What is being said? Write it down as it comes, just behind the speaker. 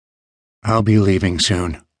I'll be leaving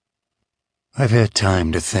soon. I've had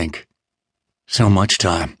time to think. So much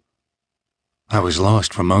time. I was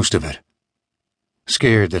lost for most of it.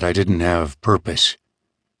 Scared that I didn't have purpose.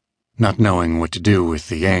 Not knowing what to do with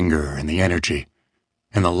the anger and the energy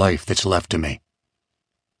and the life that's left to me.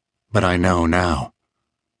 But I know now.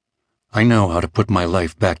 I know how to put my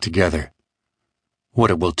life back together.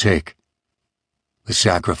 What it will take. The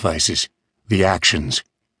sacrifices, the actions.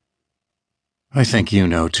 I think you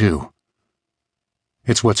know too.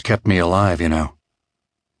 It's what's kept me alive, you know.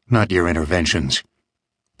 Not your interventions.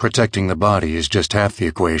 Protecting the body is just half the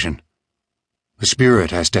equation. The spirit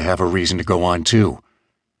has to have a reason to go on too.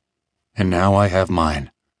 And now I have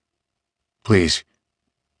mine. Please,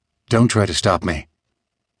 don't try to stop me.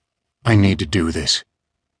 I need to do this.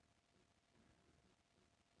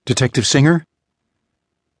 Detective Singer?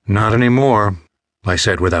 Not anymore, I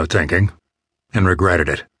said without thinking, and regretted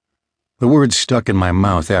it. The words stuck in my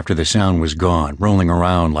mouth after the sound was gone, rolling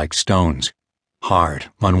around like stones.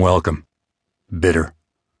 Hard, unwelcome, bitter.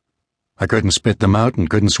 I couldn't spit them out and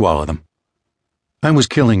couldn't swallow them. I was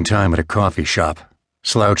killing time at a coffee shop,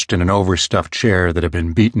 slouched in an overstuffed chair that had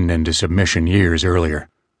been beaten into submission years earlier.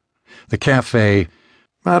 The cafe,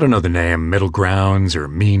 I don't know the name, Middle Grounds or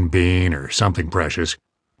Mean Bean or something precious,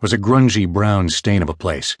 was a grungy brown stain of a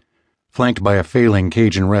place, flanked by a failing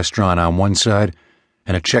Cajun restaurant on one side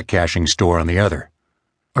and a check-cashing store on the other.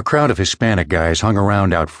 A crowd of Hispanic guys hung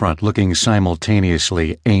around out front looking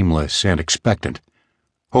simultaneously aimless and expectant,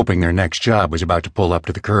 hoping their next job was about to pull up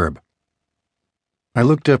to the curb. I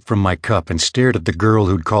looked up from my cup and stared at the girl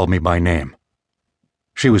who'd called me by name.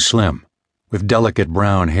 She was slim, with delicate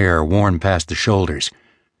brown hair worn past the shoulders,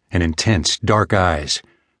 and intense, dark eyes,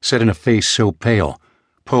 set in a face so pale,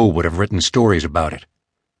 Poe would have written stories about it.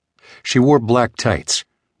 She wore black tights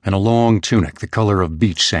and a long tunic the color of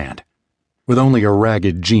beach sand, with only a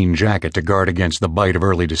ragged jean jacket to guard against the bite of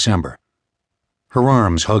early December. Her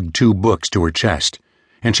arms hugged 2 books to her chest,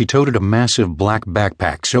 and she toted a massive black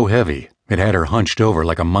backpack so heavy it had her hunched over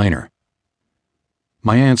like a miner.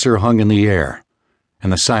 My answer hung in the air,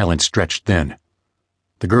 and the silence stretched thin.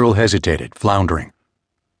 The girl hesitated, floundering.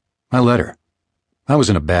 I let her. I was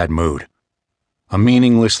in a bad mood. A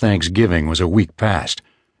meaningless Thanksgiving was a week past,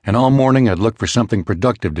 and all morning I'd looked for something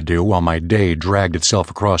productive to do while my day dragged itself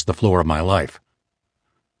across the floor of my life.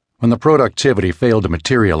 When the productivity failed to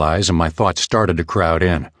materialize and my thoughts started to crowd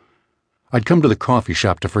in, I'd come to the coffee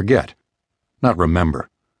shop to forget, not remember.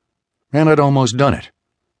 And I'd almost done it.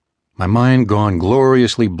 My mind gone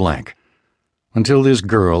gloriously blank, until this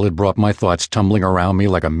girl had brought my thoughts tumbling around me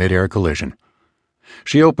like a mid-air collision.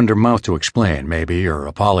 She opened her mouth to explain, maybe, or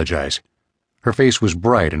apologize. Her face was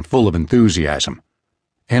bright and full of enthusiasm.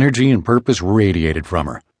 Energy and purpose radiated from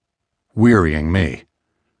her, wearying me.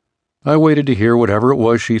 I waited to hear whatever it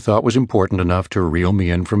was she thought was important enough to reel me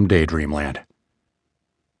in from daydreamland.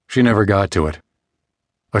 She never got to it.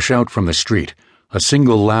 A shout from the street, a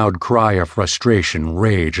single loud cry of frustration,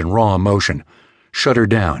 rage, and raw emotion, shut her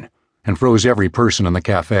down and froze every person in the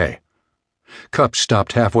cafe. Cups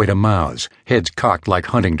stopped halfway to mouths, heads cocked like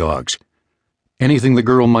hunting dogs. Anything the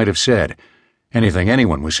girl might have said, anything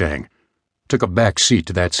anyone was saying, took a back seat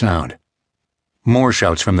to that sound. More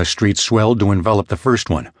shouts from the street swelled to envelop the first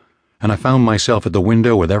one, and I found myself at the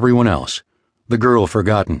window with everyone else, the girl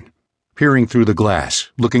forgotten, peering through the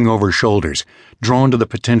glass, looking over shoulders, drawn to the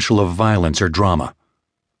potential of violence or drama.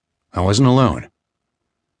 I wasn't alone.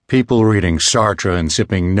 People reading Sartre and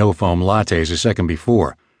sipping no-foam lattes a second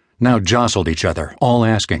before now jostled each other, all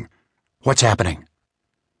asking, "What's happening?"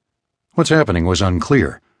 What's happening was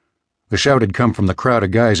unclear. The shout had come from the crowd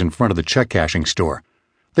of guys in front of the check-cashing store.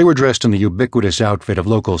 They were dressed in the ubiquitous outfit of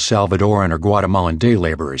local Salvadoran or Guatemalan day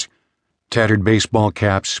laborers. Tattered baseball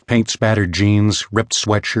caps, paint-spattered jeans, ripped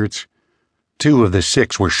sweatshirts. 2 of the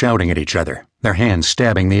 6 were shouting at each other, their hands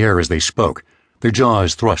stabbing the air as they spoke, their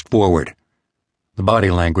jaws thrust forward. The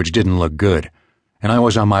body language didn't look good, and I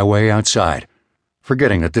was on my way outside,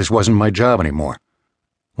 forgetting that this wasn't my job anymore,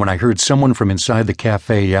 when I heard someone from inside the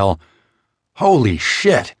cafe yell, "Holy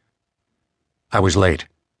shit!" I was late.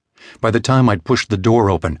 By the time I'd pushed the door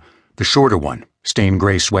open, the shorter one, stained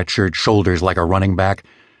gray sweatshirt, shoulders like a running back,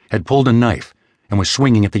 had pulled a knife and was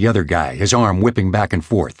swinging at the other guy, his arm whipping back and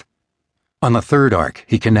forth. On the third arc,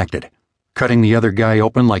 he connected, cutting the other guy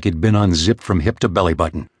open like he'd been unzipped from hip to belly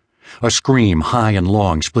button. A scream high and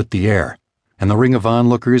long split the air, and the ring of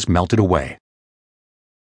onlookers melted away.